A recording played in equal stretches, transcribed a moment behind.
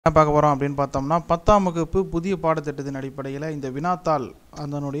என்ன பார்க்க போகிறோம் அப்படின்னு பார்த்தோம்னா 10ஆம் வகுப்பு புதிய பாடத்திட்டத்தின் அடிப்படையில் இந்த வினாத்தாள்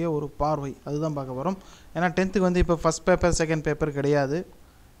அதனுடைய ஒரு பார்வை அதுதான் பார்க்க போகிறோம். ஏன்னா 10th வந்து இப்போ ஃபஸ்ட் பேப்பர் செகண்ட் பேப்பர் கிடையாது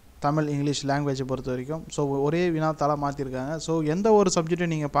தமிழ் இங்கிலீஷ் லாங்குவேஜை பொறுத்த வரைக்கும். ஸோ ஒரே வினாத்தாளாக மாற்றிருக்காங்க. ஸோ எந்த ஒரு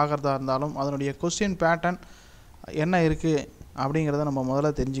சப்ஜெக்ட்டும் நீங்கள் பார்க்குறதா இருந்தாலும் அதனுடைய கொஸ்டின் பேட்டர்ன் என்ன இருக்குது அப்படிங்கிறத நம்ம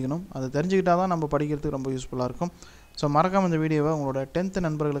முதல்ல தெரிஞ்சுக்கணும். அதை தெரிஞ்சுக்கிட்டால் தான் நம்ம படிக்கிறதுக்கு ரொம்ப யூஸ்ஃபுல்லாக இருக்கும். ஸோ மறக்காமல் இந்த வீடியோவை உங்களோட 10th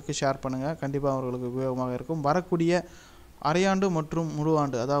நண்பர்களுக்கு ஷேர் பண்ணுங்கள். கண்டிப்பாக அவர்களுக்கு உபயோகமாக இருக்கும். வரக்கூடிய அரையாண்டு மற்றும் முழு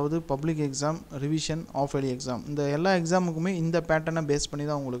ஆண்டு அதாவது public exam revision half yearly exam இந்த எல்லா எக்ஸாமுக்குமே இந்த பேட்டர்னை பேஸ் பண்ணி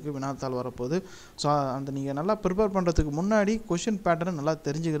தான் உங்களுக்கு வினாத்தாள் வரப்போகுது. ஸோ அந்த நீங்கள் நல்லா ப்ரிப்பேர் பண்ணுறதுக்கு முன்னாடி கொஷின் பேட்டர்னை நல்லா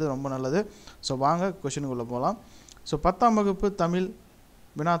தெரிஞ்சுக்கிறது ரொம்ப நல்லது. ஸோ வாங்க கொஷினுக்குள்ளே போகலாம். ஸோ 10ஆம் வகுப்பு தமிழ்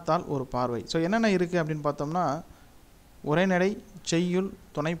வினாத்தாள் ஒரு பார்வை. ஸோ என்னென்ன இருக்குது அப்படின்னு பார்த்தோம்னா உரைநடை, செய்யுள்,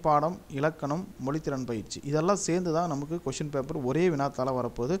 துணைப்பாடம், இலக்கணம், மொழித்திறன் பயிற்சி இதெல்லாம் சேர்ந்து தான் நமக்கு கொஷின் பேப்பர் ஒரே வினாத்தாளாக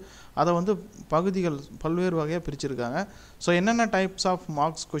வரப்போகுது. அதை வந்து பகுதிகள் பல்வேறு வகையாக பிரிச்சுருக்காங்க. ஸோ என்னென்ன டைப்ஸ் ஆஃப்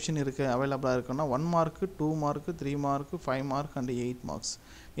மார்க்ஸ் கொஷின் இருக்குது அவைலபிளாக இருக்குன்னா 1 mark 2 mark 3 mark 5 mark and 8 marks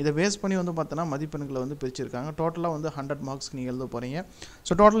இதை பேஸ் பண்ணி வந்து பார்த்தோன்னா மதிப்பெண்களை வந்து பிரிச்சுருக்காங்க. டோட்டலாக வந்து 100 மார்க்ஸ்க்கு நீங்கள் எழுத போகிறீங்க.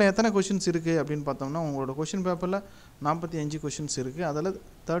 ஸோ டோட்டலாக எத்தனை கொஷின்ஸ் இருக்குது அப்படின்னு பார்த்தோம்னா உங்களோட கொஷின் பேப்பரில் 45 கொஷின்ஸ் இருக்குது. அதில்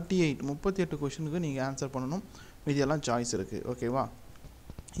 38 கொஷினுக்கு நீங்கள் ஆன்சர் பண்ணணும். இதெல்லாம் சாய்ஸ் இருக்குது. ஓகேவா?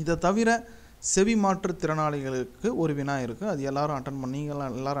 இதை தவிர செவி மாற்றுத்திறனாளிகளுக்கு ஒரு வினா இருக்குது. அது எல்லாரும் அட்டன் பண்ண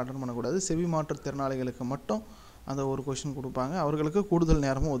நீங்களாம் எல்லாரும் அட்டன் பண்ணக்கூடாது. செவி மாற்றுத்திறனாளிகளுக்கு மட்டும் அந்த ஒரு கொஷின் கொடுப்பாங்க. அவர்களுக்கு கூடுதல்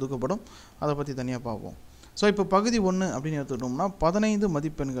நேரமும் ஒதுக்கப்படும். அதை பற்றி தனியாக பார்ப்போம். ஸோ இப்போ பகுதி 1 அப்படின்னு எடுத்துக்கிட்டோம்னா 15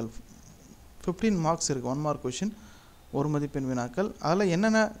 மதிப்பெண்கள் 15 மார்க்ஸ் இருக்குது. 1 மார்க் கொஷின் 1 மதிப்பெண் வினாக்கள். அதில்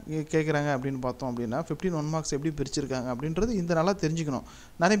என்னென்ன கேட்குறாங்க அப்படின்னு பார்த்தோம் அப்படின்னா 15 1 மார்க்ஸ் எப்படி பிரிச்சுருக்காங்க அப்படின்றது இந்த நல்லா தெரிஞ்சுக்கணும்.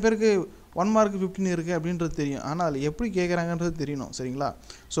 நிறைய பேருக்கு 1 மார்க் 15 இருக்குது அப்படின்றது தெரியும். ஆனால் அதில் எப்படி கேட்குறாங்கன்றது தெரியணும். சரிங்களா?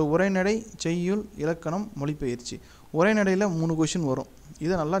 ஸோ உரைநடை, செய்யுள், இலக்கணம், மொழிபெயர்ச்சி. உரைநடையில் 3 கொஷின் வரும்.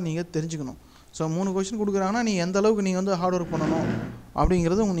 இதை நல்லா நீங்கள் தெரிஞ்சுக்கணும். ஸோ 3 கொஷின் கொடுக்குறாங்கன்னா நீங்கள் எந்த அளவுக்கு நீங்கள் வந்து ஹார்ட் ஒர்க் பண்ணணும்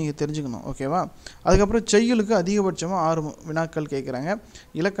அப்படிங்கிறது நீங்கள் தெரிஞ்சுக்கணும். ஓகேவா? அதுக்கப்புறம் செய்யுளுக்கு அதிகபட்சமாக 6 வினாக்கள் கேட்குறாங்க.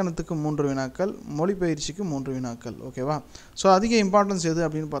 இலக்கணத்துக்கு 3 வினாக்கள், மொழிபெயர்ச்சிக்கு 3 வினாக்கள். ஓகேவா? ஸோ அதிக இம்பார்ட்டன்ஸ் எது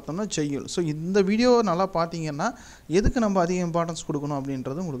அப்படின்னு பார்த்தோம்னா செய்யுள். ஸோ இந்த வீடியோவை நல்லா பார்த்தீங்கன்னா எதுக்கு நம்ம அதிக இம்பார்ட்டன்ஸ் கொடுக்கணும்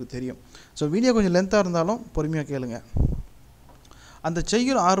அப்படின்றது உங்களுக்கு தெரியும். ஸோ வீடியோ கொஞ்சம் லென்த்தாக இருந்தாலும் பொறுமையாக கேளுங்க. அந்த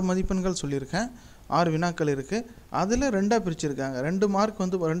செய்யுள் 6 மதிப்பெண்கள் சொல்லியிருக்கேன். 6 வினாக்கள் இருக்குது. அதில் 2ஆக பிரிச்சுருக்காங்க. 2 மார்க்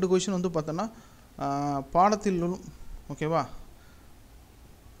வந்து 2 கொஷின் வந்து பார்த்தோன்னா பாடத்தில் ஓகேவா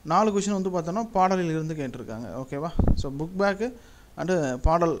 4 கொஷின் வந்து பார்த்தோன்னா பாடலில் இருந்து கேட்டிருக்காங்க. ஓகேவா? ஸோ புக் பேக்கு அண்டு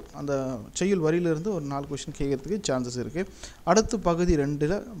பாடல் அந்த செய்யுள் வரியிலிருந்து ஒரு 4 கொஷின் கேட்கறதுக்கு சான்சஸ் இருக்குது. அடுத்து பகுதி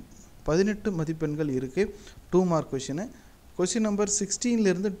 2ல் 18 மதிப்பெண்கள் இருக்குது. 2 மார்க் கொஷின். கொஷின் நம்பர்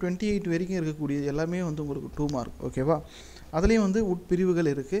 16லேருந்து 28 வரைக்கும் இருக்கக்கூடிய எல்லாமே வந்து உங்களுக்கு 2 மார்க். ஓகேவா? அதுலேயும் வந்து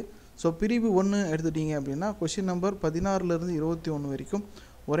உட்பிரிவுகள் இருக்குது. ஸோ பிரிவு 1 எடுத்துட்டிங்க அப்படின்னா கொஷின் நம்பர் 16லேருந்து 21 வரைக்கும்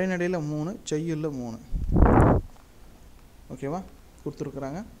உரைநடையில் 3 செய்யுளில் 3. ஓகேவா?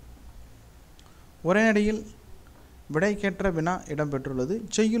 கொடுத்துருக்குறாங்க. உரைநடையில் விடைக்கேற்ற வினா இடம்பெற்றுள்ளது.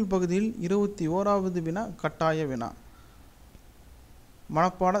 செய்யுள் பகுதியில் 21வது வினா கட்டாய வினா.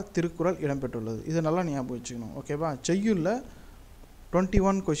 மனப்பாட திருக்குறள் இடம்பெற்றுள்ளது. இதை நல்லா ஞாபகம் வச்சுக்கணும். ஓகேவா? செய்யுளில்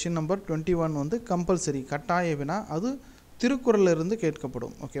 21 கொஷின் நம்பர் 21 வந்து கம்பல்சரி கட்டாய வினா. அது திருக்குறளில் இருந்து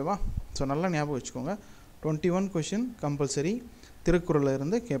கேட்கப்படும். ஓகேவா? ஸோ நல்லா ஞாபகம் வச்சுக்கோங்க. 21 கொஷின் கம்பல்சரி திருக்குறளில்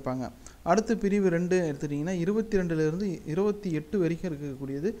இருந்து கேட்பாங்க. அடுத்து பிரிவு 2 எடுத்துட்டிங்கன்னா 22லேருந்து 28 வரைக்கும்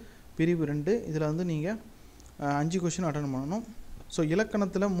இருக்கக்கூடியது பிரிவு 2. இதில் வந்து நீங்கள் 5 கொஷின் அட்டன் பண்ணணும். ஸோ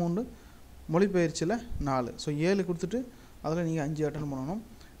இலக்கணத்தில் 3, மொழிபெயர்ச்சியில் 4. ஸோ 7 கொடுத்துட்டு அதில் நீங்கள் 5 அட்டன் பண்ணணும்.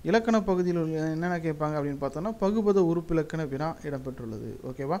 இலக்கண பகுதியில் என்னென்ன கேட்பாங்க அப்படின்னு பார்த்தோன்னா பகுபத உறுப்பிலக்கண வினா இடம்பெற்றுள்ளது.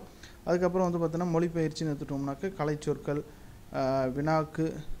 ஓகேவா? அதுக்கப்புறம் வந்து பார்த்தோன்னா மொழிபெயர்ச்சின்னு எடுத்துட்டோம்னாக்க கலைச்சொற்கள் வினாக்கு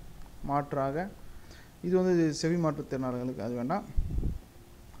மாற்றாக இது வந்து செவி மாற்றுத்திறனாளிகளுக்கு அது வேண்டாம்.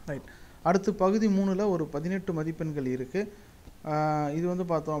 ரைட். அடுத்து பகுதி 3ல் ஒரு 18 மதிப்பெண்கள் இருக்குது. இது வந்து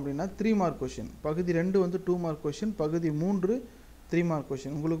பார்த்தோம் அப்படின்னா 3 மார்க் கொஷின். பகுதி 2 வந்து 2 மார்க் கொஷின். பகுதி 3 3 மார்க்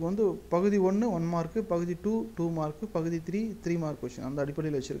கொஷின். உங்களுக்கு வந்து பகுதி 1 1 மார்க்கு, பகுதி 2 2 மார்க்கு, பகுதி 3 மார்க் கொஷின் அந்த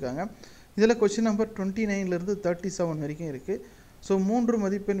அடிப்படையில் வச்சுருக்காங்க. இதில் கொஷின் நம்பர் 29லேருந்து 37 வரைக்கும் இருக்குது. ஸோ 3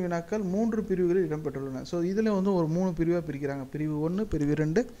 மதிப்பெண் வினாக்கள் 3 பிரிவுகளில் இடம்பெற்றுள்ளன. ஸோ இதில் வந்து ஒரு 3 பிரிவாக பிரிக்கிறாங்க. பிரிவு 1, பிரிவு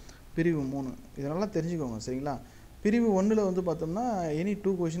 2, பிரிவு 3. இதெல்லாம் தெரிஞ்சுக்கோங்க. சரிங்களா? பிரிவு 1ல் வந்து பார்த்தோம்னா எனி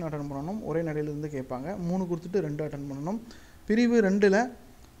 2 கொஷின் அட்டன் பண்ணணும். உரைநடையிலேருந்து கேட்பாங்க. 3 கொடுத்துட்டு 2 அட்டன் பண்ணணும். பிரிவு 2ல்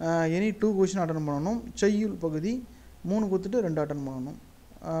எனி 2 கொஷின் அட்டன் பண்ணணும். செய்யுள் பகுதி 3 கொடுத்துட்டு 2 அட்டன் பண்ணணும்.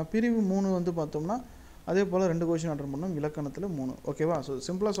 பிரிவு 3 வந்து பார்த்தோம்னா அதே போல் 2 கொஷின் அட்டன் பண்ணணும். இலக்கணத்தில் 3. ஓகேவா? ஸோ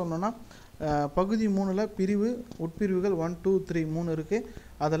சிம்பிளாக சொன்னோன்னா பகுதி 3ல் பிரிவு உட்பிரிவுகள் 1 2 3 3 இருக்குது.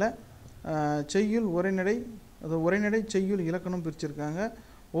 அதில் செய்யுள் உரைநடை உரைநடை செய்யுள் இலக்கணம் பிரிச்சுருக்காங்க.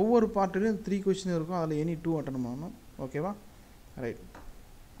 ஒவ்வொரு பார்ட்டிலையும் 3 கொஷின் இருக்கும். அதில் எனி 2 அட்டன் பண்ணணும். ஓகேவா? ரைட்.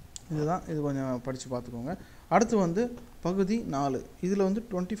 இதுதான். இது கொஞ்சம் படித்து பார்த்துக்கோங்க. அடுத்து வந்து பகுதி 4 இதில் வந்து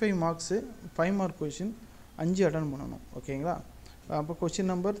 25 மார்க்ஸு 5 மார்க் கொஷின் 5 அட்டன் பண்ணணும் ஓகேங்களா. அப்போ கொஷின்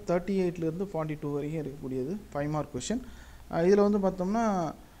நம்பர் 38லேருந்து 42 வரைக்கும் இருக்கக்கூடியது 5 மார்க் கொஷின். இதில் வந்து பார்த்தோம்னா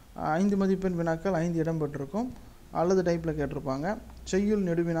 5 மதிப்பெண் வினாக்கள் 5 இடம் பெற்றிருக்கும். அல்லது டைப்பில் கேட்டிருப்பாங்க. செய்யுள்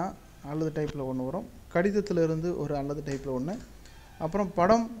நெடுவினா அல்லது டைப்பில் ஒன்று வரும். கடிதத்திலிருந்து ஒரு அல்லது டைப்பில் ஒன்று. அப்புறம்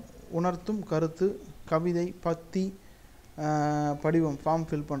படம் உணர்த்தும் கருத்து, கவிதை, பத்தி, படிவம், ஃபார்ம்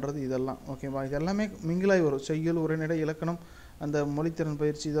ஃபில் பண்ணுறது இதெல்லாம் ஓகேவா. இது எல்லாமே மிங்கிலாகி வரும். செய்யுள், உரைநடை, இலக்கணம், அந்த மொழித்திறன்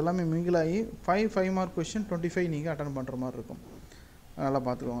பயிற்சி இதெல்லாமே மிங்கிலாகி 5 மார்க் கொஷின் 25 நீங்கள் அட்டன் பண்ணுற மாதிரி இருக்கும். நல்லா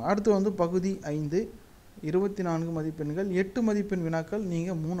பார்த்துக்கோங்க. அடுத்து வந்து பகுதி 5 24 மதிப்பெண்கள் 8 மதிப்பெண் வினாக்கள்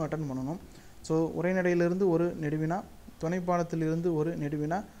நீங்கள் 3 அட்டன் பண்ணணும். ஸோ உரைநடையிலிருந்து ஒரு நெடுவினா, துணைப்பாடத்திலிருந்து ஒரு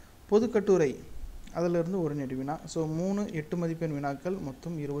நெடுவினா, பொதுக்கட்டுரை அதிலிருந்து ஒரு நெடுவினா. ஸோ 3 8 மதிப்பெண் வினாக்கள்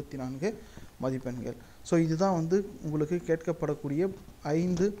மொத்தம் 24 மதிப்பெண்கள். ஸோ இதுதான் வந்து உங்களுக்கு கேட்கப்படக்கூடிய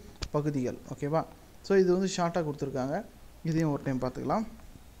 5 பகுதிகள் ஓகேவா. ஸோ இது வந்து ஷார்ட்டாக கொடுத்துருக்காங்க. இதையும் ஒரு டைம் பார்த்துக்கலாம்.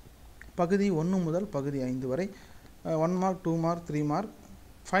 பகுதி 1 முதல் பகுதி 5 வரை 1 mark 2 mark 3 mark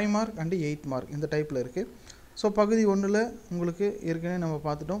 5 mark and 8 mark இந்த டைப்பில் இருக்குது. ஸோ பகுதி 1ல் உங்களுக்கு ஏற்கனவே நம்ம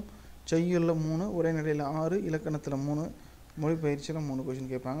பார்த்துட்டோம். செய்யுளில் 3, உரைநடையில் 6, இலக்கணத்தில் 3, மொழிப்பயிற்சியில் 3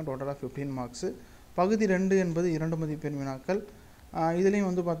 கொஷின் கேட்பாங்க. டோட்டலாக 15 மார்க்ஸு. பகுதி 2 என்பது 2 மதிப்பெண் வினாக்கள். இதுலேயும்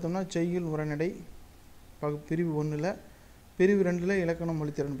வந்து பார்த்தோம்னா செய்யுள், உரைநடை பிரிவு 1ல், பிரிவு 2ல் இலக்கணம்,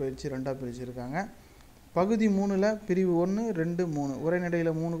 மொழித்திறன் பயிற்சி 2ஆக பிரிச்சுருக்காங்க. பகுதி 3ல் பிரிவு 1 2 3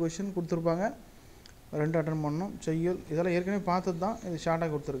 உரைநடையில் 3 கொஷின் கொடுத்துருப்பாங்க, 2 அட்டன் பண்ணணும். செய்யுள் இதெல்லாம் ஏற்கனவே பார்த்தது தான், இது ஷார்ட்டாக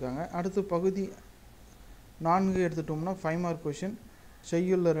கொடுத்துருக்காங்க. அடுத்து பகுதி 4 எடுத்துட்டோம்னா 5 மார்க் கொஷின்.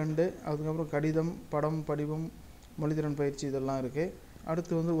 செய்யுளில் 2, அதுக்கப்புறம் கடிதம், படம், படிவம், மொழித்திறன் பயிற்சி இதெல்லாம் இருக்குது.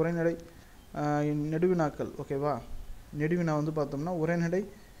 அடுத்து வந்து உரைநடை நெடுவினாக்கள் ஓகேவா. நெடுவினா வந்து பார்த்தோம்னா உரைநடை,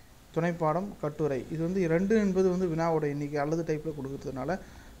 துணைப்பாடம், கட்டுரை. இது வந்து 2 என்பது வந்து வினாவோட எண்ணிக்கை அல்லது டைப்பில் கொடுக்கறதுனால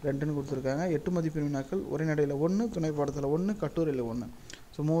 2ன்னு கொடுத்துருக்காங்க. 8 மதிப்பெண் வினாக்கள் உரைநடையில் 1, துணைப்பாடத்தில் 1, கட்டுரையில் 1.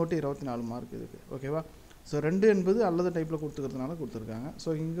 ஸோ 24 மார்க் இதுக்கு ஓகேவா. ஸோ 2 என்பது அல்லது டைப்பில் கொடுத்துக்கிறதுனால கொடுத்துருக்காங்க. ஸோ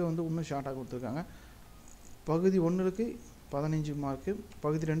இங்கே வந்து இன்னும் ஷார்ட்டாக கொடுத்துருக்காங்க. பகுதி 1க்கு 15 மார்க்கு,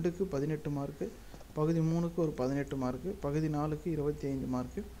 பகுதி 2க்கு 18 மார்க்கு, பகுதி 3க்கு ஒரு 18 மார்க்கு, பகுதி 4க்கு 25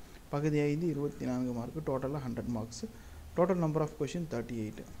 மார்க்கு, பகுதி 5 24 மார்க்கு. டோட்டலாக 100 marks. Total number of question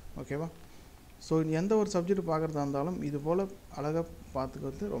 38 ஓகேவா. ஸோ எந்த ஒரு சப்ஜெக்ட் பார்க்குறதா இருந்தாலும் இது போல் அழகாக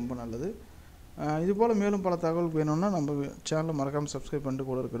பார்த்துக்கிறது ரொம்ப நல்லது. இது போல் மேலும் பல தகவல் வேணும்னா நம்ம சேனலை மறக்காமல் சப்ஸ்கிரைப் பண்ணிட்டு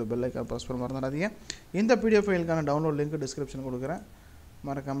கூட இருக்கிற பெல் ஐக்கான் ப்ரெஸ் பண்ண மறந்துடாதீங்க. இந்த பிடிஎஃப் ஃபைலுக்கான டவுன்லோட் லிங்க் டிஸ்கிரிப்ஷன் கொடுக்குறேன்.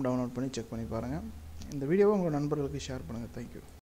 மறக்காமல் டவுன்லோட் பண்ணி செக் பண்ணி பாருங்கள். இந்த வீடியோவை உங்கள் நண்பர்களுக்கு ஷேர் பண்ணுங்கள். தேங்க்யூ.